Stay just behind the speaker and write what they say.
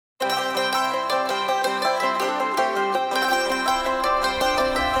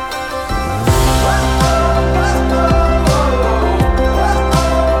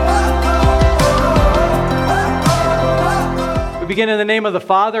begin in the name of the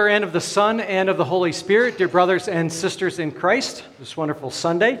Father, and of the Son, and of the Holy Spirit. Dear brothers and sisters in Christ, this wonderful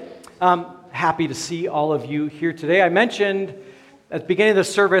Sunday. Happy to see all of you here today. I mentioned at the beginning of the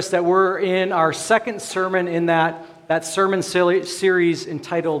service that we're in our second sermon in that sermon series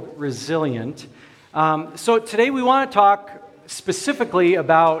entitled Resilient. So today we want to talk specifically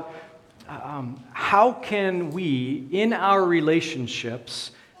about how can we, in our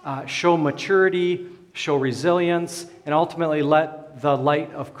relationships, show maturity, show resilience, and ultimately let the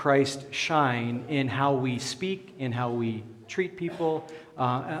light of Christ shine in how we speak, in how we treat people,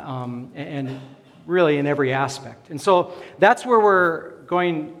 and really in every aspect. And so that's where we're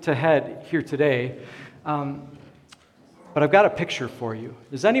going to head here today. But I've got a picture for you.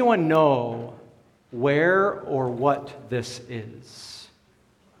 Does anyone know where or what this is?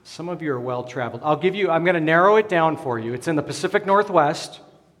 Some of you are well-traveled. I'm going to narrow it down for you. It's in the Pacific Northwest.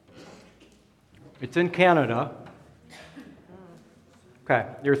 It's in Canada. Okay,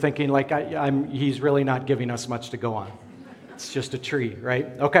 you're thinking like he's really not giving us much to go on. It's just a tree, right?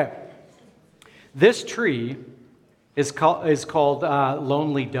 Okay. This tree is called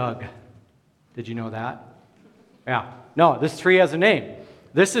Lonely Doug. Did you know that? Yeah. No, this tree has a name.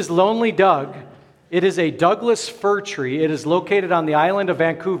 This is Lonely Doug. It is a Douglas fir tree. It is located on the island of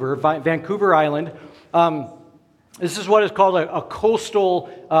Vancouver Island. This is what is called a coastal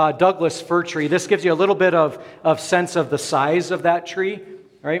Douglas fir tree. This gives you a little bit of sense of the size of that tree,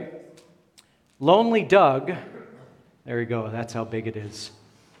 right? Lonely Doug, there you go, that's how big it is.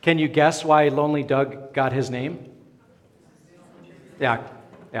 Can you guess why Lonely Doug got his name? Yeah,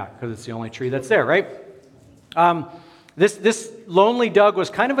 because it's the only tree that's there, right? This Lonely Doug was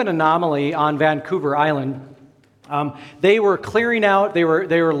kind of an anomaly on Vancouver Island. They were clearing out, they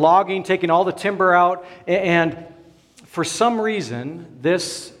were logging, taking all the timber out, and for some reason,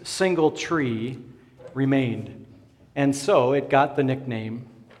 this single tree remained. And so it got the nickname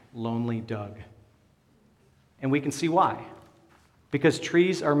Lonely Doug. And we can see why. Because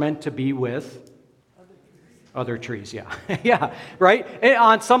trees are meant to be with other trees, yeah. Yeah, right? And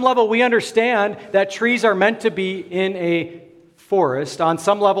on some level, we understand that trees are meant to be in a forest. On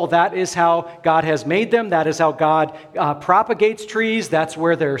some level, that is how God has made them. That is how God propagates trees. That's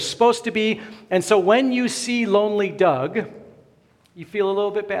where they're supposed to be. And so when you see Lonely Doug, you feel a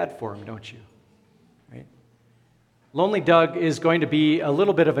little bit bad for him, don't you? Right? Lonely Doug is going to be a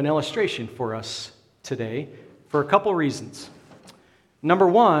little bit of an illustration for us today for a couple reasons. Number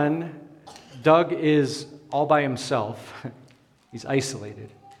one, Doug is all by himself. He's isolated.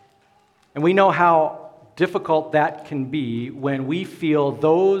 And we know how difficult that can be when we feel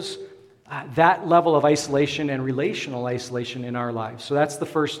that level of isolation and relational isolation in our lives. So that's the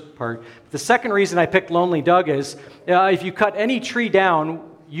first part. The second reason I picked Lonely Doug is if you cut any tree down,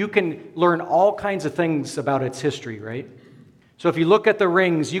 you can learn all kinds of things about its history, right? So if you look at the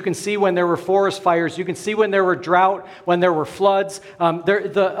rings, you can see when there were forest fires, you can see when there were drought, when there were floods.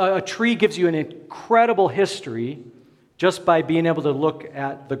 A tree gives you an incredible history just by being able to look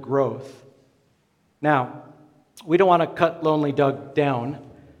at the growth. Now, we don't want to cut Lonely Doug down,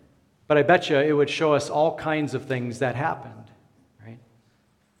 but I bet you it would show us all kinds of things that happened, right?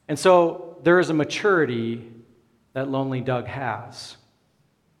 And so there is a maturity that Lonely Doug has.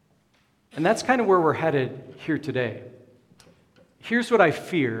 And that's kind of where we're headed here today. Here's what I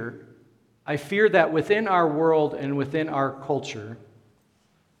fear. I fear that within our world and within our culture,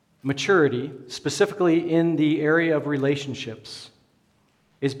 maturity, specifically in the area of relationships,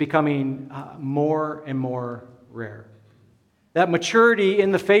 is becoming more and more rare. That maturity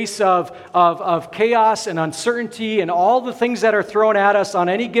in the face of chaos and uncertainty and all the things that are thrown at us on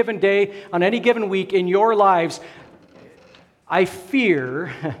any given day, on any given week in your lives, I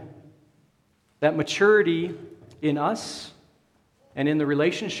fear that maturity in us and in the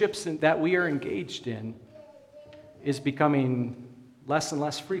relationships that we are engaged in is becoming less and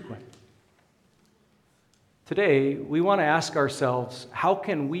less frequent. Today, we want to ask ourselves, how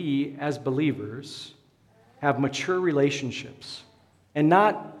can we as believers have mature relationships? And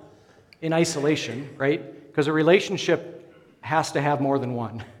not in isolation, right? Because a relationship has to have more than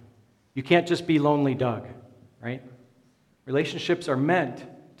one. You can't just be Lonely Doug, right? Relationships are meant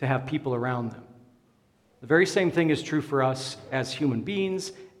to have people around them. The very same thing is true for us as human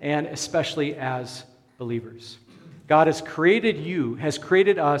beings and especially as believers. God has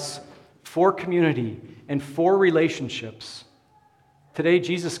created us for community and for relationships. Today,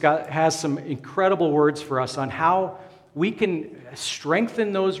 Jesus has some incredible words for us on how we can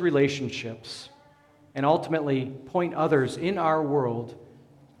strengthen those relationships and ultimately point others in our world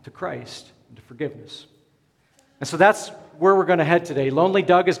to Christ and to forgiveness. And so that's where we're going to head today. Lonely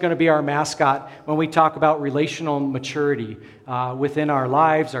Doug is going to be our mascot when we talk about relational maturity within our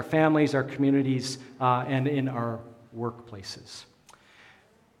lives, our families, our communities, and in our workplaces.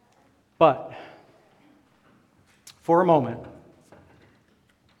 But for a moment,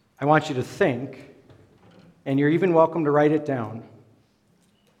 I want you to think, and you're even welcome to write it down,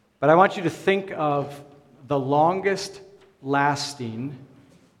 but I want you to think of the longest lasting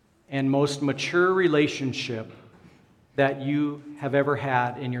and most mature relationship that you have ever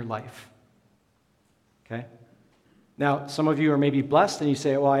had in your life. Okay? Now, some of you are maybe blessed and you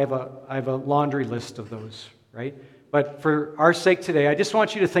say, well, I have a laundry list of those, right? But for our sake today, I just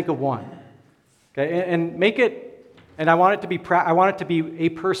want you to think of one. Okay? And make it, and I want it to be a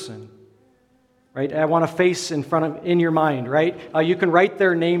person. Right? I want a face in your mind, right? You can write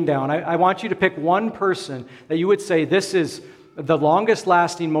their name down. I want you to pick one person that you would say, this is the longest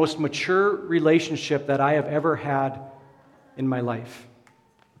lasting, most mature relationship that I have ever had in my life.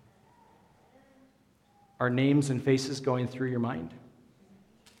 Are names and faces going through your mind?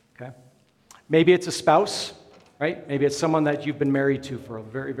 Okay. Maybe it's a spouse, right? Maybe it's someone that you've been married to for a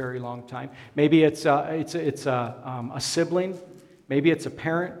very, very long time. Maybe it's a sibling. Maybe it's a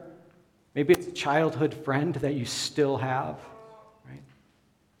parent. Maybe it's a childhood friend that you still have, right?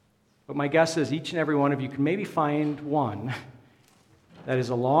 But my guess is each and every one of you can maybe find one that is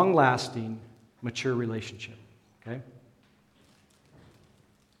a long-lasting, mature relationship, okay?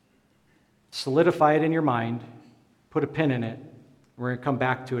 Solidify it in your mind, put a pin in it, and we're going to come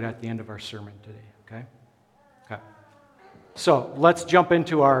back to it at the end of our sermon today, okay? Okay. So let's jump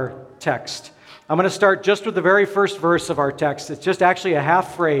into our text. I'm going to start just with the very first verse of our text. It's just actually a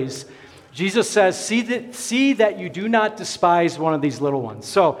half phrase. Jesus says, see that you do not despise one of these little ones.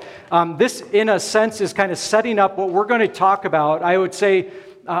 So this, in a sense, is kind of setting up what we're going to talk about. I would say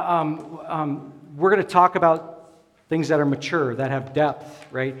we're going to talk about things that are mature, that have depth,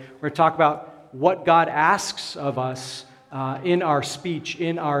 right? We're going to talk about what God asks of us in our speech,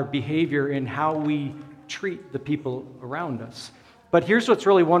 in our behavior, in how we treat the people around us. But here's what's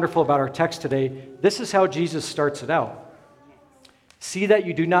really wonderful about our text today. This is how Jesus starts it out. See that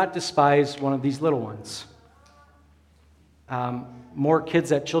you do not despise one of these little ones. More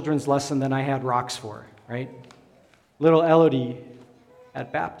kids at children's lesson than I had rocks for, right? Little Elodie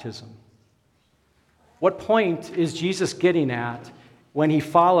at baptism. What point is Jesus getting at when he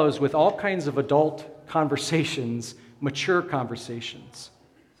follows with all kinds of adult conversations, mature conversations?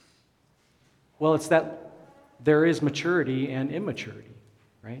 Well, it's that there is maturity and immaturity,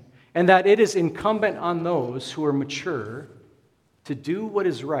 right? And that it is incumbent on those who are mature to do what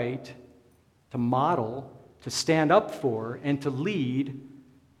is right, to model, to stand up for, and to lead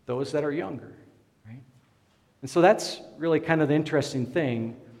those that are younger, right? And so that's really kind of the interesting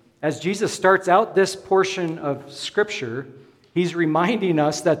thing. As Jesus starts out this portion of Scripture, he's reminding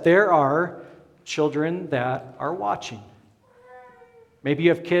us that there are children that are watching. Maybe you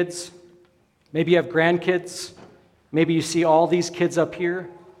have kids, maybe you have grandkids, maybe you see all these kids up here.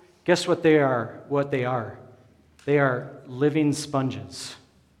 Guess what they are? They are living sponges.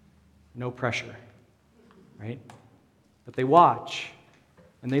 No pressure, right? But they watch,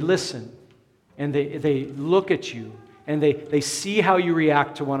 and they listen, and they look at you, and they see how you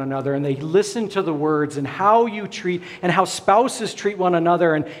react to one another, and they listen to the words, and how you treat, and how spouses treat one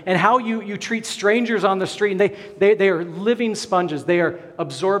another, and how you treat strangers on the street. And they are living sponges. They are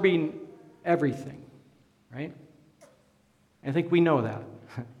absorbing everything, right? I think we know that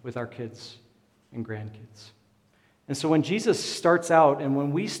with our kids and grandkids. And so when Jesus starts out, and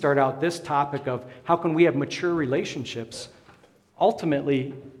when we start out this topic of how can we have mature relationships,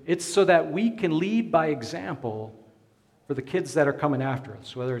 ultimately, it's so that we can lead by example for the kids that are coming after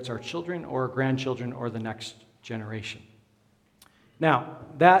us, whether it's our children or our grandchildren or the next generation. Now,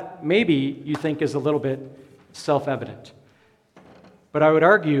 that maybe you think is a little bit self-evident. But I would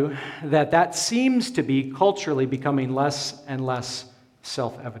argue that that seems to be culturally becoming less and less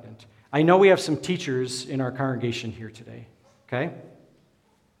self-evident. I know we have some teachers in our congregation here today, okay?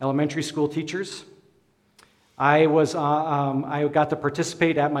 Elementary school teachers. I got to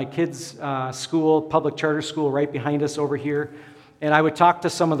participate at my kids' school, public charter school right behind us over here, and I would talk to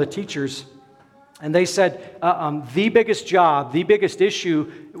some of the teachers, and they said the biggest job, the biggest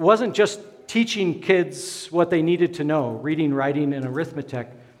issue wasn't just teaching kids what they needed to know, reading, writing, and arithmetic,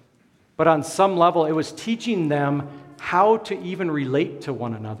 but on some level it was teaching them how to even relate to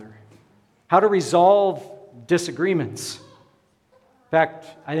one another, how to resolve disagreements. In fact,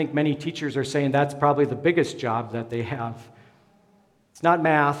 I think many teachers are saying that's probably the biggest job that they have. It's not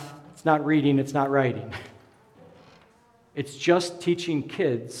math, it's not reading, it's not writing. It's just teaching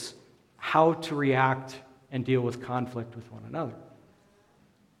kids how to react and deal with conflict with one another.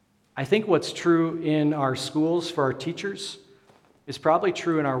 I think what's true in our schools for our teachers is probably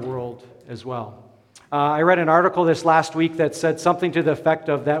true in our world as well. I read an article this last week that said something to the effect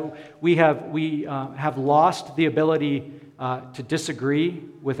of that we have lost the ability to disagree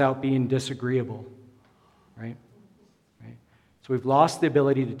without being disagreeable, right? So we've lost the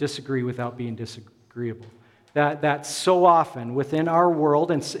ability to disagree without being disagreeable. That so often within our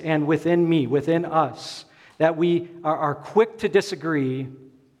world and within me, within us, that we are quick to disagree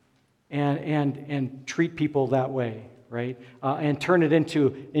and treat people that way, right? And turn it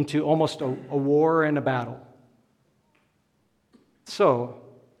into almost a war and a battle. So,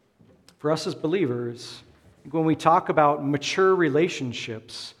 for us as believers, when we talk about mature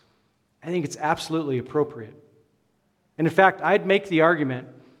relationships, I think it's absolutely appropriate. And in fact, I'd make the argument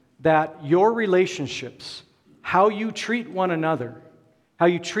that your relationships, how you treat one another, how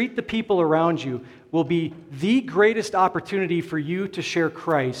you treat the people around you, will be the greatest opportunity for you to share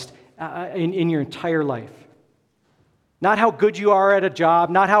Christ in your entire life. Not how good you are at a job,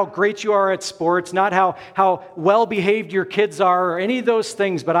 not how great you are at sports, not how well-behaved your kids are, or any of those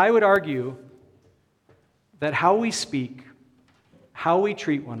things, but I would argue that how we speak, how we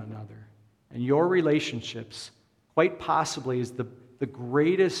treat one another, and your relationships quite possibly is the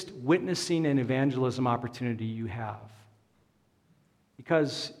greatest witnessing and evangelism opportunity you have.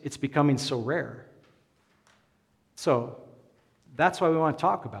 Because it's becoming so rare. So, that's why we want to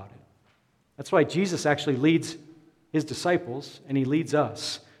talk about it. That's why Jesus actually leads his disciples, and he leads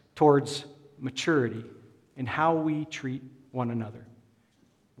us towards maturity in how we treat one another.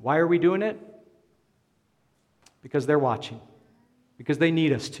 Why are we doing it? Because they're watching. Because they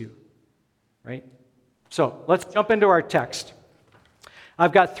need us to. Right? So, let's jump into our text.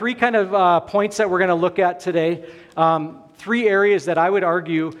 I've got three kind of points that we're going to look at today. Three areas that I would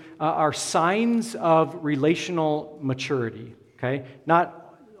argue are signs of relational maturity. Okay? Not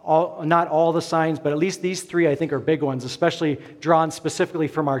all the signs, but at least these three I think are big ones, especially drawn specifically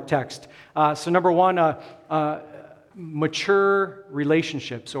from our text. So number one, mature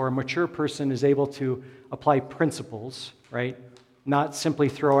relationships, or a mature person is able to apply principles, right? Not simply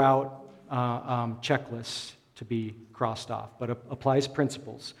throw out checklists to be crossed off, but applies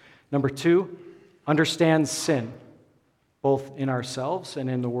principles. Number two, understands sin, both in ourselves and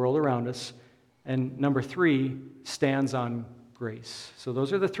in the world around us. And number three, stands on grace. So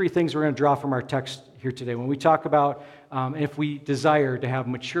those are the three things we're going to draw from our text here today. When we talk about if we desire to have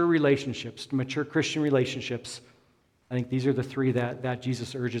mature relationships, mature Christian relationships, I think these are the three that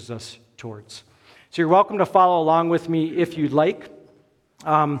Jesus urges us towards. So you're welcome to follow along with me if you'd like.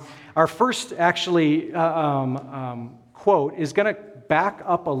 Our first, actually, quote is going to back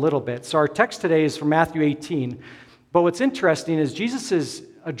up a little bit. So our text today is from Matthew 18. But what's interesting is Jesus is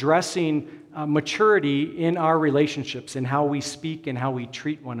addressing maturity in our relationships, in how we speak and how we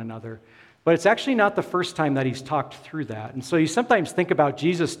treat one another. But it's actually not the first time that he's talked through that. And so you sometimes think about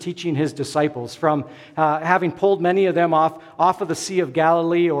Jesus teaching his disciples from having pulled many of them off of the Sea of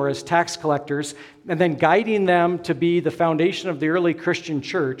Galilee or as tax collectors, and then guiding them to be the foundation of the early Christian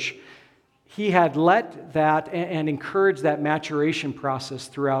church. He had let that and encouraged that maturation process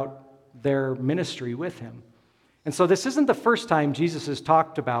throughout their ministry with him. And so this isn't the first time Jesus has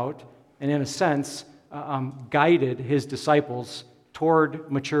talked about, and in a sense, guided his disciples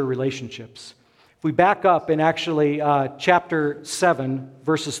toward mature relationships. If we back up in actually chapter 7,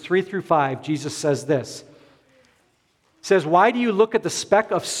 verses 3 through 5, Jesus says this. He says, "Why do you look at the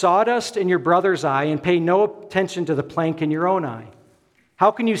speck of sawdust in your brother's eye and pay no attention to the plank in your own eye?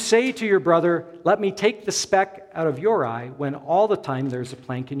 How can you say to your brother, 'Let me take the speck out of your eye,' when all the time there's a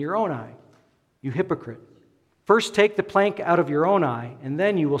plank in your own eye? You hypocrite. First take the plank out of your own eye, and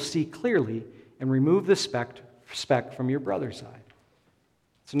then you will see clearly and remove the speck from your brother's eye."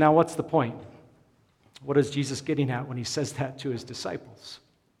 So now what's the point? What is Jesus getting at when he says that to his disciples?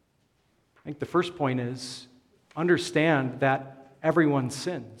 I think the first point is understand that everyone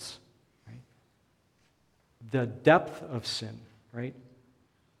sins. Right? The depth of sin, right?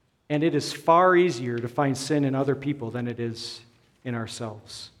 And it is far easier to find sin in other people than it is in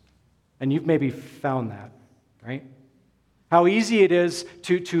ourselves. And you've maybe found that. Right? How easy it is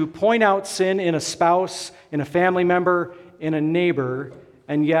to point out sin in a spouse, in a family member, in a neighbor,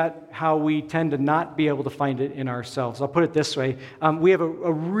 and yet how we tend to not be able to find it in ourselves. I'll put it this way. We have a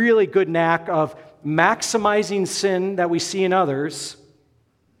really good knack of maximizing sin that we see in others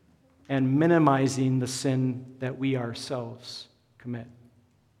and minimizing the sin that we ourselves commit.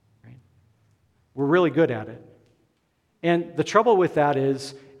 Right? We're really good at it. And the trouble with that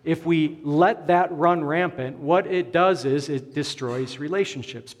is if we let that run rampant, what it does is it destroys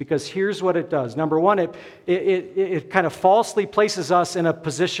relationships. Because here's what it does. Number one, it kind of falsely places us in a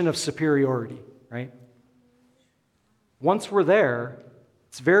position of superiority, right? Once we're there,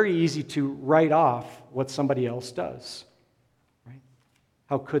 it's very easy to write off what somebody else does, right?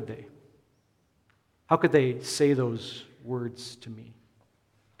 How could they? How could they say those words to me?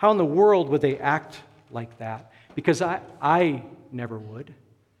 How in the world would they act like that? Because I never would.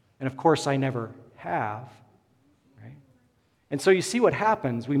 And of course, I never have, right? And so you see what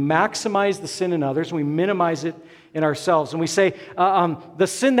happens. We maximize the sin in others, and we minimize it in ourselves. And we say, the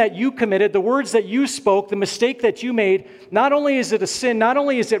sin that you committed, the words that you spoke, the mistake that you made, not only is it a sin, not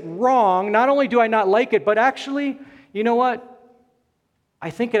only is it wrong, not only do I not like it, but actually, you know what?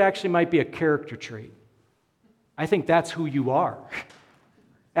 I think it actually might be a character trait. I think that's who you are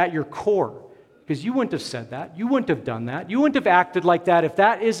at your core. Because you wouldn't have said that. You wouldn't have done that. You wouldn't have acted like that if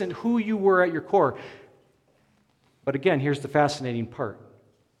that isn't who you were at your core. But again, here's the fascinating part.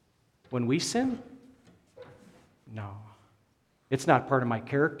 When we sin, no. It's not part of my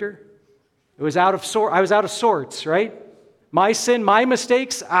character. I was out of sorts, right? My sin, my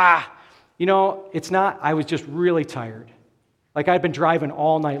mistakes, it's not. I was just really tired. Like I'd been driving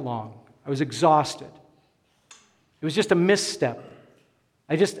all night long. I was exhausted. It was just a misstep.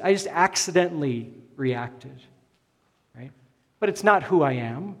 I just accidentally reacted, right? But it's not who I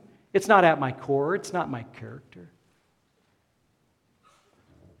am. It's not at my core. It's not my character.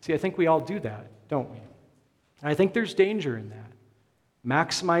 See, I think we all do that, don't we? And I think there's danger in that.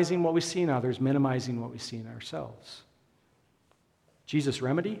 Maximizing what we see in others, minimizing what we see in ourselves. Jesus'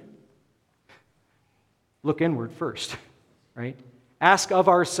 remedy? Look inward first, right? Ask of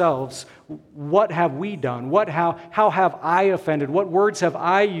ourselves, what have we done? How have I offended? What words have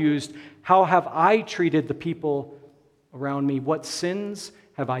I used? How have I treated the people around me? What sins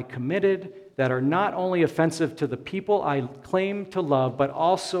have I committed that are not only offensive to the people I claim to love, but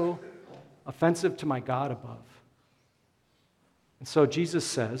also offensive to my God above? And so Jesus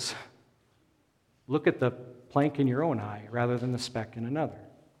says, look at the plank in your own eye rather than the speck in another.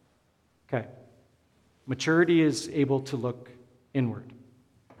 Okay. Maturity is able to look inward.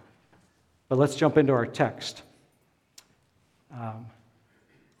 But let's jump into our text.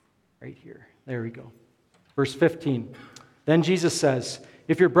 Right here. There we go. Verse 15. Then Jesus says,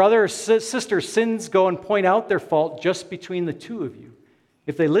 if your brother or sister sins, go and point out their fault just between the two of you.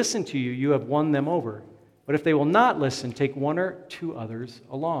 If they listen to you, you have won them over. But if they will not listen, take one or two others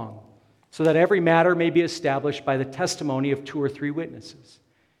along, so that every matter may be established by the testimony of 2 or 3 witnesses.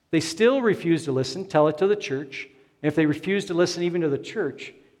 If they still refuse to listen, tell it to the church. And if they refuse to listen even to the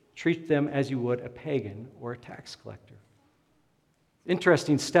church, treat them as you would a pagan or a tax collector.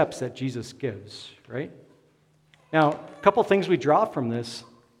 Interesting steps that Jesus gives, right? Now, a couple things we draw from this.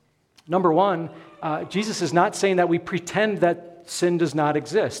 Number one, Jesus is not saying that we pretend that sin does not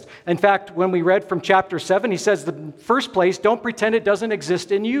exist. In fact, when we read from chapter 7, he says, the first place, don't pretend it doesn't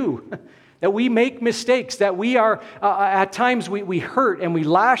exist in you. That we make mistakes, that we are, at times we hurt and we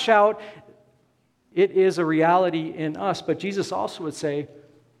lash out. It is a reality in us. But Jesus also would say,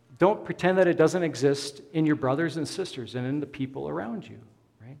 don't pretend that it doesn't exist in your brothers and sisters and in the people around you,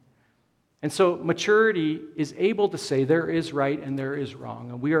 right? And so maturity is able to say there is right and there is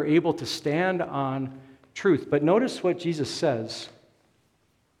wrong. And we are able to stand on truth. But notice what Jesus says.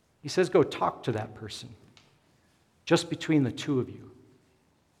 He says, go talk to that person. Just between the two of you.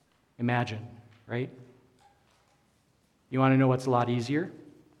 Imagine, right? You want to know what's a lot easier?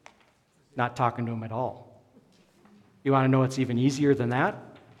 Not talking to him at all. You want to know what's even easier than that?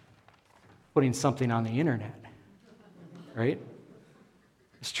 Putting something on the internet, right?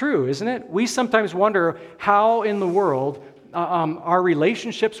 It's true, isn't it? We sometimes wonder how in the world our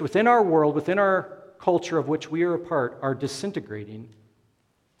relationships within our world, within our culture of which we are a part, are disintegrating.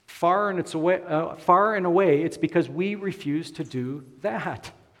 Far and away, it's because we refuse to do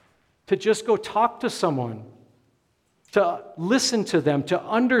that. To just go talk to someone, to listen to them, to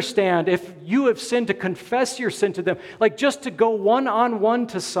understand if you have sinned, to confess your sin to them, like just to go one-on-one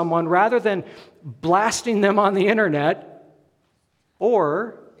to someone rather than blasting them on the internet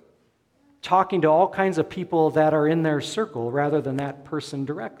or talking to all kinds of people that are in their circle rather than that person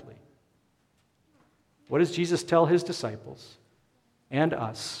directly. What does Jesus tell his disciples and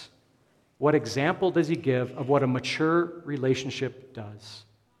us? What example does he give of what a mature relationship does?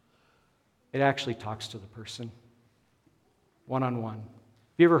 It actually talks to the person. One-on-one. Have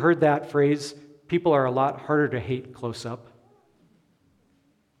you ever heard that phrase, people are a lot harder to hate close up?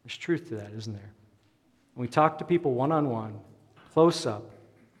 There's truth to that, isn't there? When we talk to people one-on-one, close up,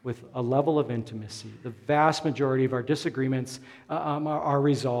 with a level of intimacy. The vast majority of our disagreements are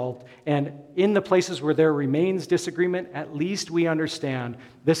resolved. And in the places where there remains disagreement, at least we understand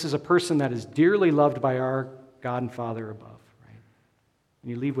this is a person that is dearly loved by our God and Father above. Right?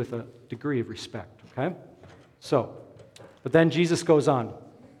 And you leave with a degree of respect, okay? But then Jesus goes on.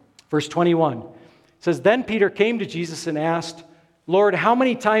 Verse 21 says, Then Peter came to Jesus and asked, Lord, how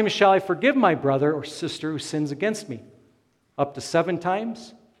many times shall I forgive my brother or sister who sins against me? Up to 7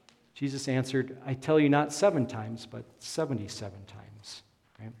 times? Jesus answered, I tell you not 7 times, but 77 times.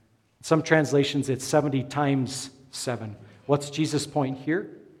 Right? In some translations, it's 70 times 7. What's Jesus' point here?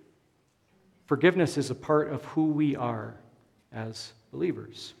 Forgiveness is a part of who we are as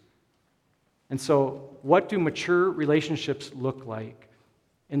believers. And so, what do mature relationships look like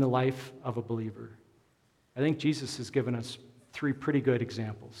in the life of a believer? I think Jesus has given us 3 pretty good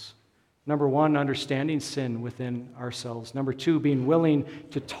examples. Number 1, understanding sin within ourselves. Number 2, being willing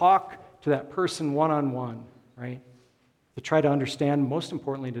to talk to that person one-on-one, right? To try to understand, most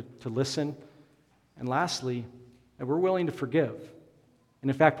importantly, to listen. And lastly, that we're willing to forgive. And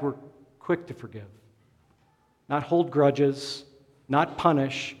in fact, we're quick to forgive. Not hold grudges, not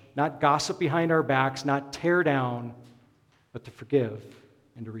punish, not gossip behind our backs, not tear down, but to forgive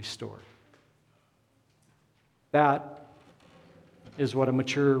and to restore. That is what a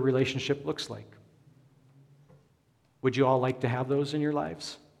mature relationship looks like. Would you all like to have those in your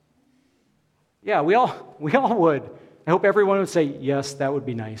lives? Yeah, we all would. I hope everyone would say, yes, that would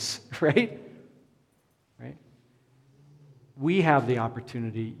be nice, right? Right? We have the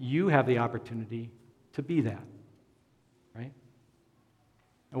opportunity, you have the opportunity to be that, right?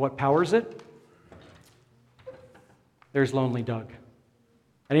 And what powers it? There's Lonely Doug.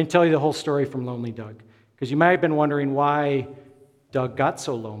 I didn't tell you the whole story from Lonely Doug, because you might have been wondering why Doug got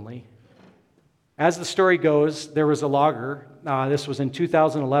so lonely. As the story goes, there was a logger, this was in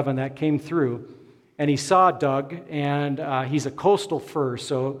 2011, that came through, and he saw Doug, and he's a coastal fir,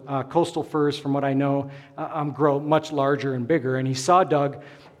 so coastal firs, from what I know, grow much larger and bigger, and he saw Doug,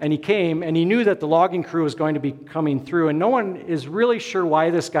 and he came, and he knew that the logging crew was going to be coming through, and no one is really sure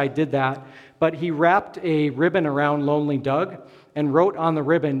why this guy did that, but he wrapped a ribbon around Lonely Doug and wrote on the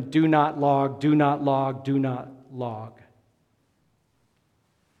ribbon, do not log, do not log, do not log.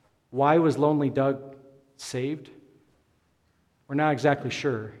 Why was Lonely Doug saved? We're not exactly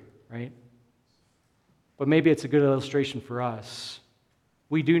sure, right? But maybe it's a good illustration for us.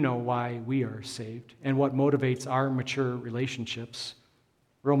 We do know why we are saved and what motivates our mature relationships.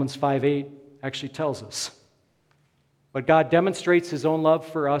 Romans 5:8 actually tells us. But God demonstrates his own love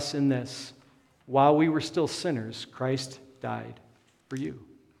for us in this. While we were still sinners, Christ died for you.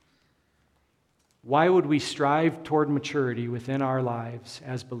 Why would we strive toward maturity within our lives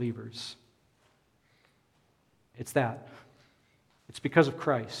as believers? It's that. It's because of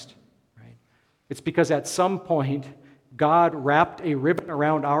Christ, right? It's because at some point, God wrapped a ribbon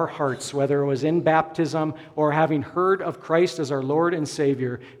around our hearts, whether it was in baptism or having heard of Christ as our Lord and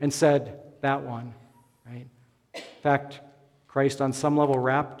Savior, and said, that one, right? In fact, Christ on some level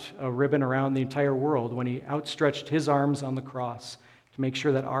wrapped a ribbon around the entire world when he outstretched his arms on the cross to make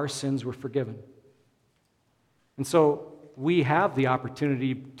sure that our sins were forgiven. And so we have the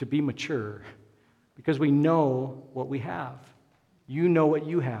opportunity to be mature because we know what we have. You know what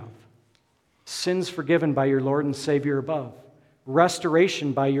you have. Sins forgiven by your Lord and Savior above.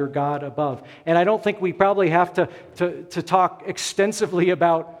 Restoration by your God above. And I don't think we probably have to talk extensively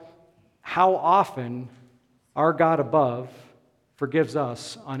about how often our God above forgives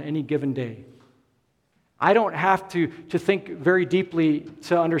us on any given day. I don't have to think very deeply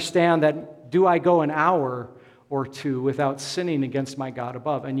to understand that, do I go an hour or 2 without sinning against my God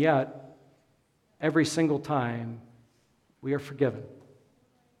above? And yet, every single time, we are forgiven.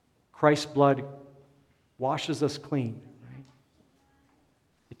 Christ's blood washes us clean. Right?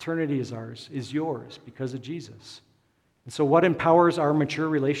 Eternity is ours, is yours because of Jesus. And so what empowers our mature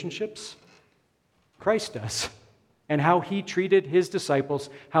relationships? Christ does. And how he treated his disciples,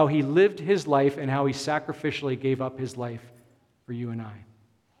 how he lived his life, and how he sacrificially gave up his life for you and I.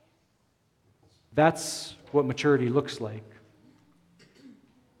 That's what maturity looks like.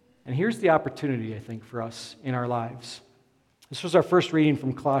 And here's the opportunity, I think, for us in our lives. This was our first reading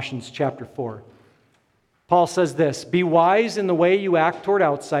from Colossians chapter 4. Paul says this, "Be wise in the way you act toward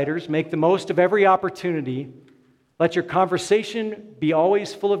outsiders. Make the most of every opportunity. Let your conversation be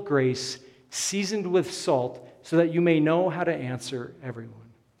always full of grace, seasoned with salt, so that you may know how to answer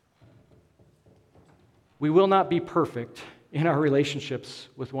everyone." We will not be perfect in our relationships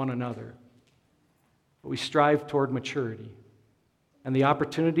with one another, but we strive toward maturity. And the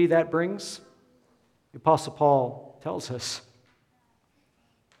opportunity that brings, the Apostle Paul tells us,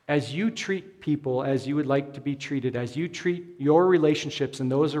 as you treat people as you would like to be treated, as you treat your relationships and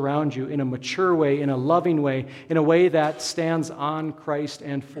those around you in a mature way, in a loving way, in a way that stands on Christ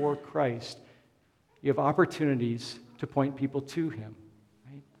and for Christ, you have opportunities to point people to Him.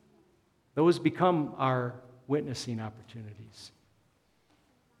 Right? Those become our witnessing opportunities.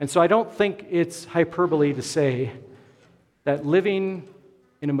 And so I don't think it's hyperbole to say that living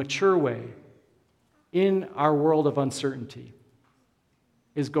in a mature way in our world of uncertainty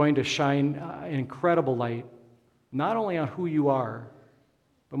is going to shine an incredible light, not only on who you are,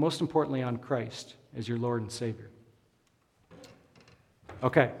 but most importantly on Christ as your Lord and Savior.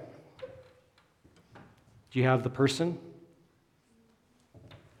 Okay. Do you have the person?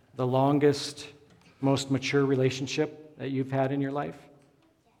 The longest, most mature relationship that you've had in your life?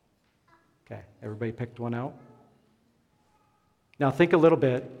 Okay, everybody picked one out? Now think a little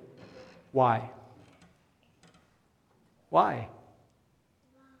bit, why? Why?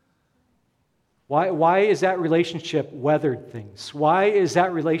 Why is that relationship weathered things? Why is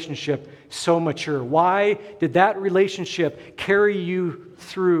that relationship so mature? Why did that relationship carry you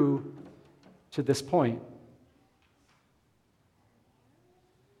through to this point?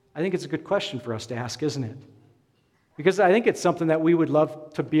 I think it's a good question for us to ask, isn't it? Because I think it's something that we would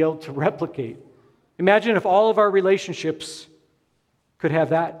love to be able to replicate. Imagine if all of our relationships could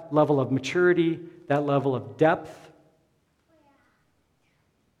have that level of maturity, that level of depth.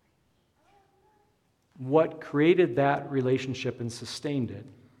 What created that relationship and sustained it,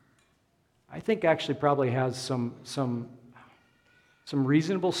 I think actually probably has some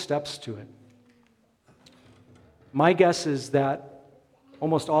reasonable steps to it. My guess is that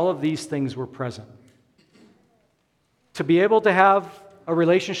almost all of these things were present. To be able to have a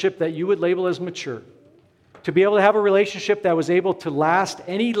relationship that you would label as mature, to be able to have a relationship that was able to last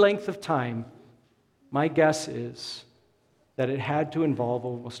any length of time, my guess is that it had to involve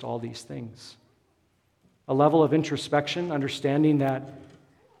almost all these things. A level of introspection, understanding that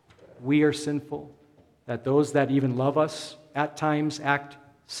we are sinful, that those that even love us at times act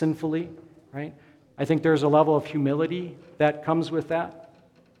sinfully, right? I think there's a level of humility that comes with that,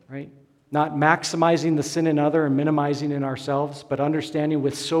 right? Not maximizing the sin in other and minimizing in ourselves, but understanding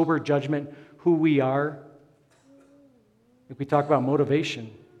with sober judgment who we are. If we talk about motivation,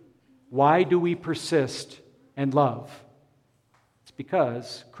 why do we persist and love? It's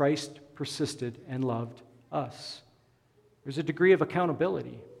because Christ persisted and loved us. There's a degree of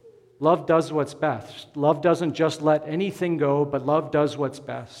accountability. Love does what's best. Love doesn't just let anything go, but love does what's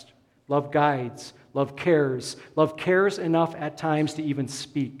best. Love guides. Love cares. Love cares enough at times to even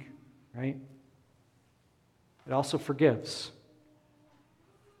speak, right? It also forgives.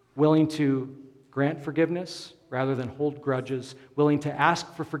 Willing to grant forgiveness rather than hold grudges. Willing to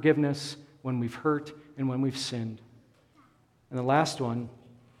ask for forgiveness when we've hurt and when we've sinned. And the last one,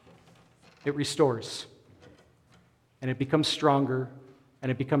 it restores. And it becomes stronger,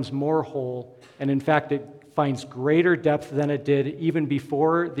 and it becomes more whole, and in fact, it finds greater depth than it did even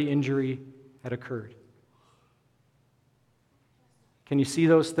before the injury had occurred. Can you see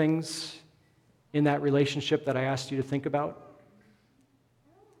those things in that relationship that I asked you to think about?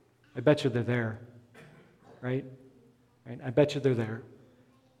 I bet you they're there, right? I bet you they're there.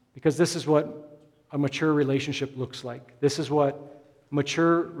 Because this is what a mature relationship looks like. This is what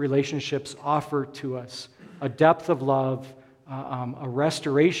mature relationships offer to us. A depth of love, a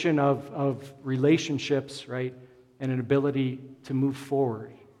restoration of relationships, right? And an ability to move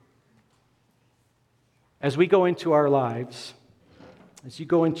forward. As we go into our lives, as you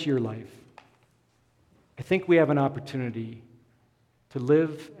go into your life, I think we have an opportunity to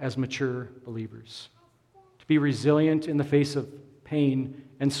live as mature believers, to be resilient in the face of pain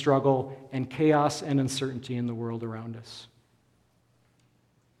and struggle and chaos and uncertainty in the world around us.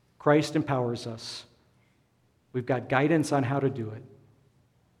 Christ empowers us. We've got guidance on how to do it.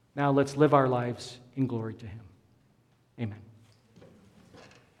 Now let's live our lives in glory to Him. Amen.